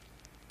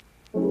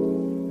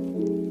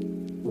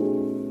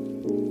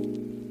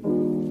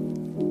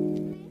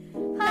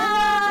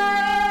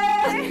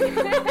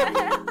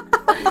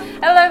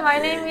my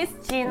name is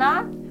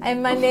Jina.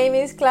 And my name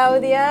is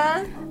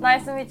Claudia.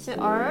 Nice to meet you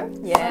all.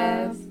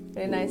 Yes,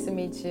 very nice to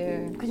meet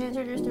you. Could you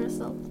introduce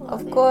yourself?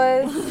 Of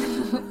course.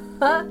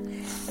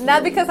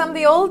 Not because I'm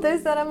the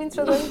oldest that I'm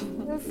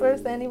introducing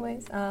first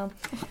anyways.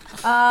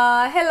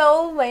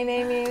 Hello, my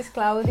name is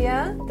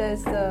Claudia.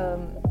 That's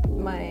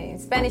my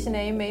Spanish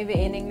name. Maybe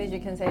in English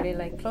you can say it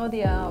like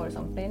Claudia or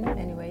something.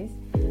 Anyways,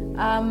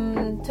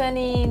 I'm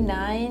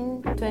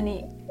 29,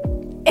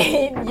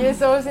 28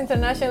 years old,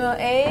 international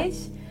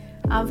age.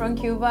 I'm from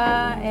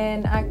Cuba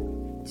and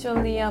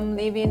actually I'm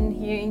living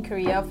here in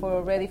Korea for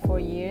already 4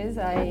 years.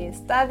 I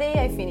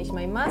finished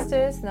my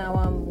master's, now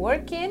I'm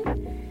working,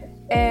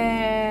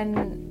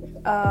 and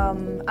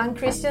I'm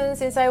Christian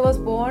since I was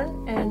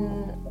born,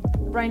 and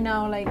right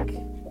now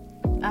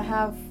I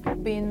have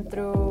been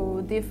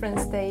through different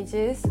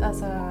stages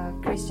as a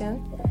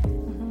Christian,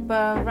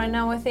 but right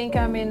now I think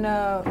I'm in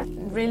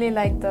really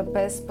the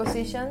best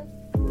position.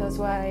 That's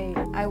why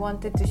I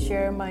wanted to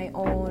share my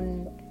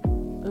own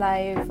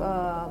life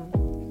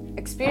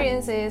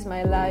experiences,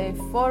 my life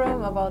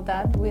forum about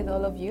that with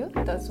all of you.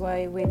 That's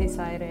why we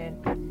decided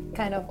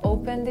kind of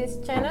open this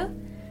channel.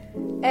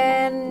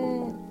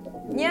 And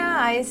yeah,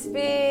 I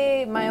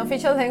speak, my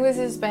official language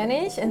is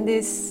Spanish, and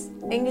this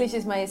English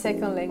is my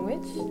second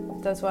language.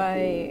 That's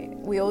why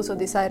we also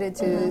decided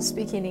to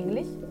speak in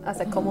English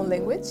as a common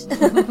language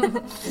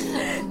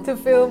to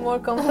feel more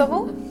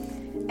comfortable.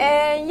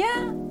 And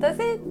yeah, that's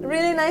it.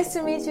 Really nice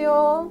to meet you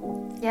all.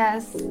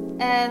 Yes,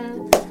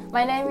 and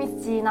my name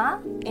is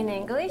Jina in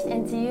English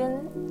and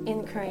Jiun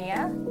in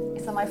Korean.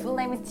 So my full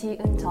name is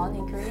Jiun Jeon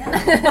in Korean.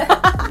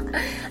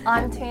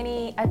 I'm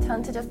 20. I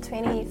turned to just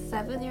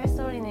 27 years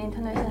old in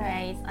international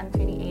age. I'm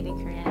 28 in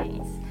Korean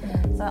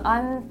age. So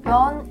I'm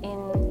born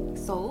in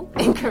Seoul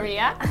in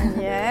Korea.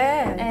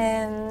 Yes.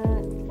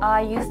 And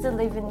I used to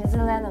live in New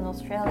Zealand and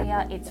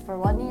Australia. It's for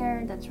 1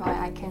 year. That's why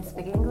I can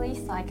speak English.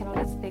 So I can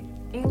only speak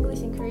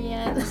English and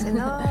Korean. That's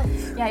enough.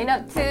 Yeah,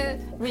 enough to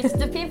reach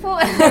the people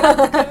and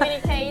to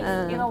communicate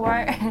in a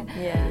word.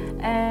 Yeah.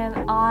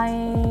 And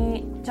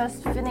I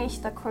just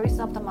finished the course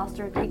of the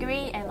master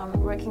degree, and I'm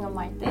working on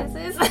my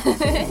thesis.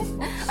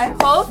 I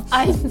hope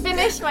I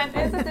finish my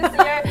thesis this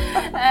year.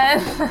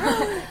 And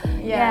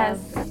yes.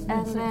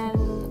 And then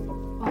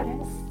what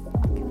else?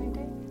 What can I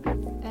do?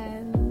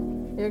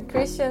 And you're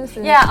Christian.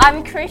 yeah,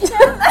 I'm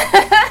Christian.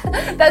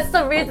 That's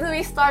the reason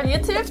we start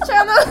YouTube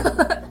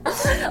channel.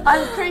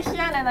 I'm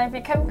Christian, and I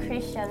became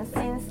Christian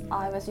since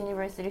I was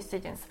university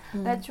students.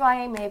 That's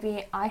why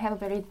maybe I have a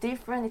very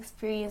different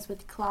experience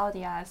with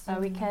Claudia. So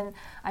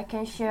I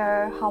can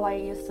share how I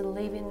used to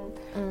live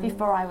in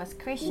before I was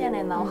Christian,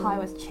 and now how I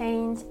was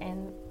changed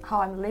and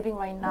how I'm living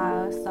right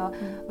now. So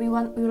we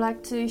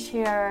like to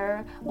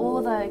share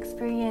all the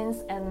experience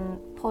and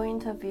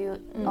point of view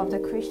of the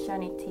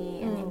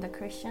Christianity and in the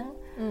Christian.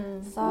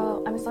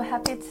 So I'm so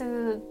happy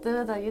to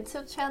do the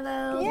YouTube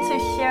channel to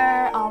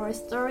share our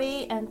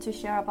story and to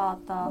share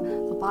about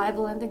the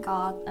Bible and the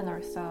God and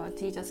also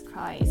Jesus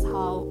Christ,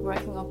 how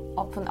working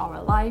upon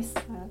our lives.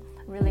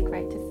 Really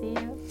great to see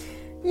you.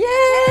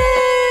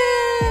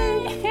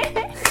 Yay!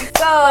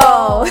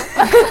 So,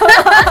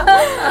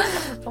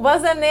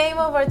 what's the name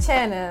of our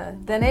channel?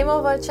 The name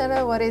of our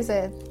channel, what is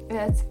it?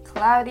 It's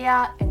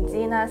Claudia and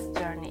Gina's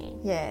Journey.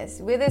 Yes,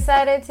 we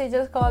decided to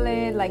just call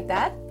it like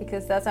that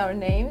because that's our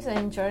names,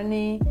 and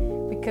Journey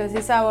because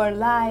it's our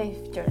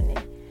life journey.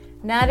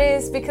 Not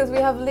is because we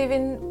have lived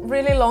in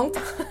really long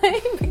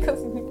time because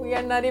we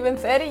are not even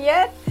 30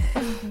 yet,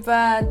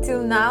 but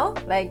till now,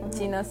 like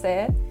Gina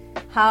said,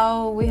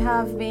 how we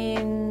have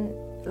been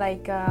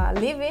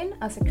living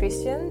as a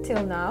Christian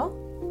till now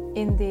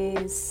in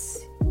this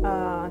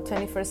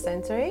 21st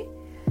century,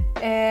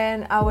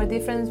 and our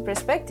different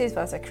perspectives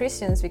as a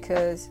Christians,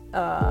 because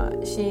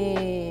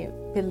she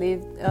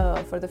believed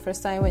for the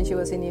first time when she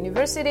was in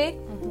university.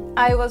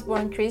 I was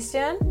born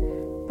Christian,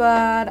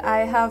 but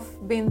I have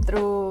been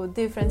through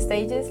different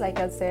stages, like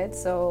I said,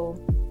 so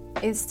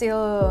it's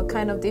still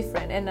kind of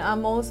different. And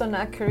I'm also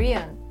not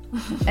Korean.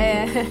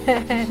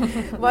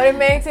 But it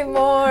makes it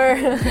more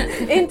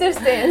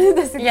interesting,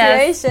 the situation.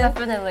 Yes,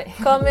 definitely.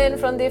 Coming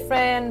from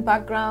different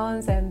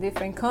backgrounds and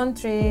different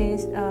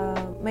countries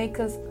make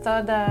us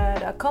thought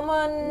that a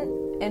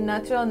common and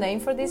natural name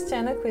for this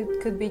channel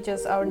could be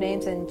just our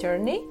names and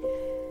journey.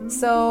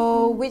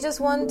 So we just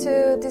want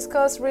to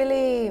discuss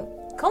really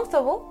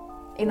comfortable,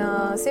 in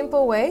a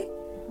simple way,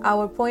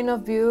 our point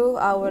of view,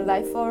 our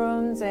life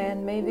forums,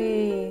 and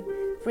maybe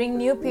bring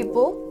new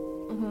people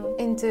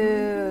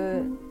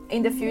into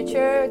in the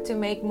future to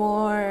make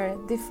more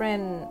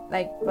different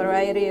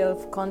variety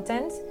of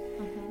content.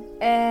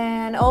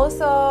 And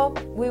also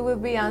we will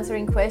be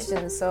answering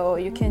questions, so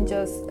you can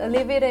just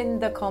leave it in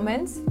the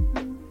comments.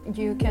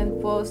 You can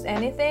post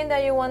anything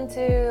that you want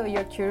to,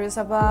 you're curious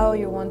about,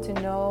 you want to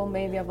know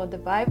maybe about the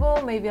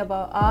Bible, maybe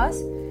about us.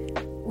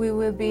 We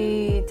will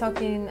be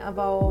talking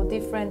about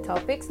different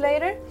topics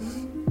later.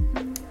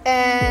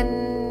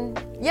 And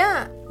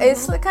yeah,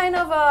 it's kind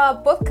of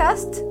a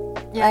podcast.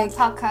 Yeah,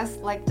 podcast,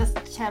 just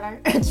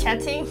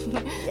chatting.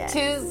 Yes.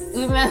 Two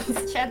women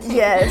chatting.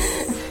 Yes.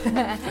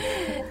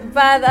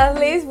 But at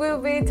least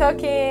we'll be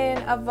talking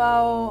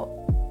about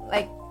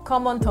like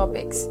common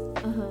topics.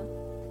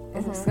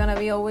 It's gonna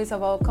be always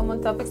about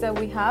common topics that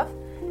we have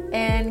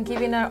and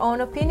giving our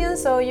own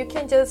opinions, so you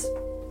can just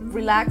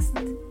relax.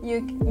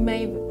 You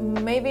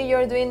maybe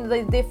you're doing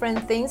the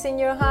different things in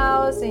your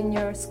house, in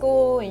your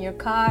school, in your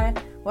car,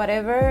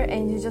 whatever,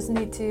 and you just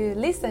need to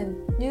listen.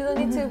 You don't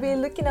need to be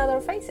looking at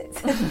our faces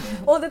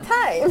all the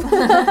time.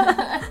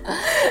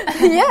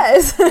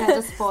 Yes. Yeah,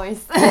 just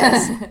voice.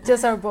 Yes,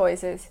 just our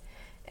voices.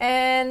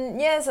 And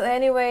yes,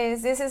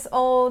 anyways, this is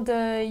all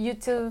the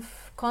YouTube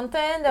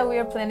content that we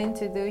are planning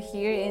to do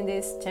here in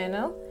this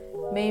channel.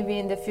 Maybe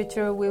in the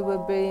future we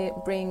will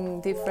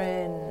bring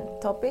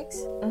different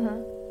topics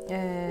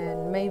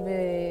and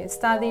maybe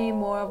study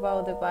more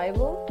about the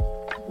Bible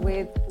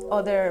with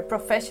other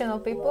professional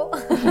people.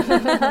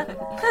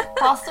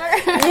 Pastor?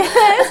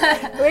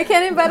 Yes, we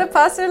can invite a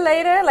pastor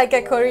later, like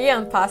a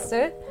Korean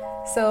pastor,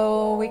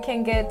 so we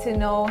can get to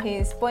know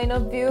his point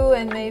of view,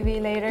 and maybe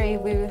later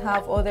if we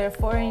have other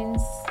foreign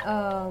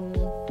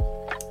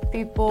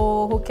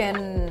people who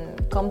can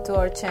come to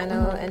our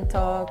channel and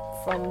talk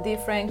from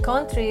different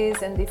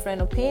countries and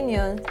different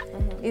opinions.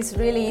 It's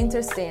really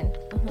interesting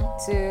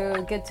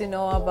to get to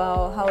know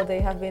about how they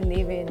have been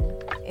living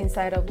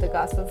inside of the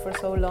gospel for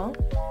so long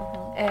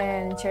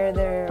and share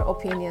their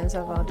opinions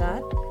about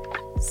that.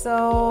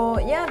 So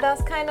yeah,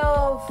 that's kind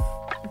of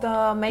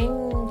the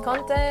main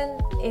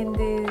content in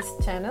this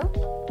channel.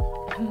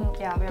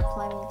 Yeah, we are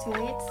planning to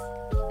it.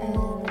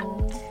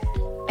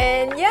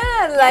 And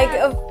yeah, like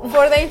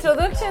for the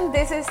introduction,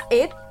 this is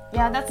it.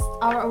 Yeah, that's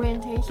our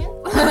orientation.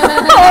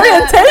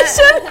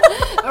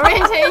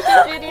 Orientation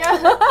video.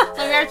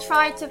 So we are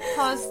trying to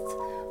post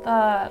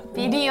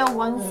video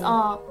once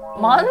a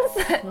month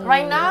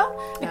right now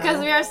because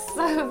we are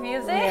so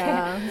busy.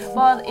 Yeah.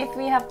 But if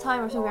we have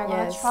time, so we are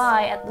gonna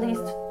try at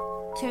least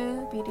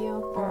 2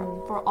 videos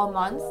for a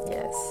month.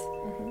 Yes.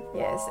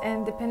 Yes,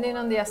 and depending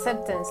on the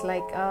acceptance,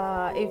 like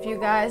if you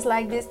guys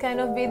like this kind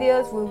of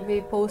videos, we'll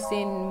be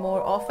posting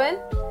more often.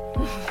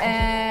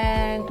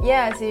 And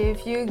yes,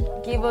 if you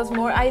give us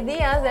more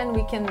ideas, then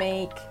we can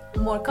make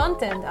more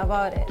content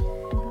about it.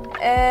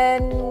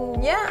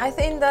 And yeah, I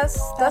think that's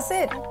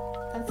it.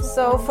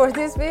 So for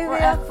this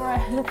video,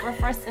 for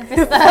first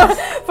episode,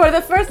 for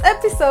the first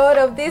episode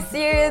of this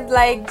series,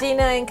 like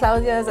Jina and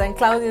Claudia's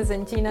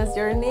and Gina's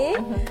journey,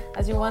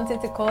 as you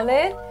wanted to call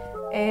it,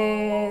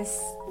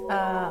 is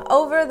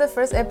over the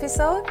first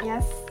episode.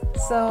 Yes.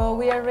 So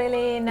we are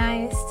really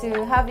nice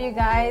to have you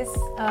guys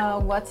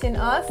watching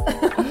us.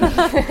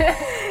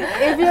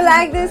 If you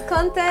like this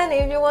content,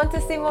 if you want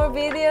to see more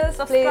videos,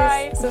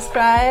 please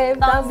subscribe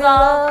down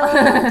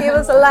below. Give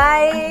us a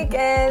like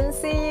and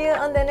see you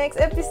on the next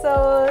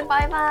episode.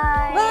 Bye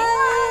bye.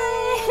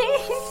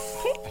 Bye.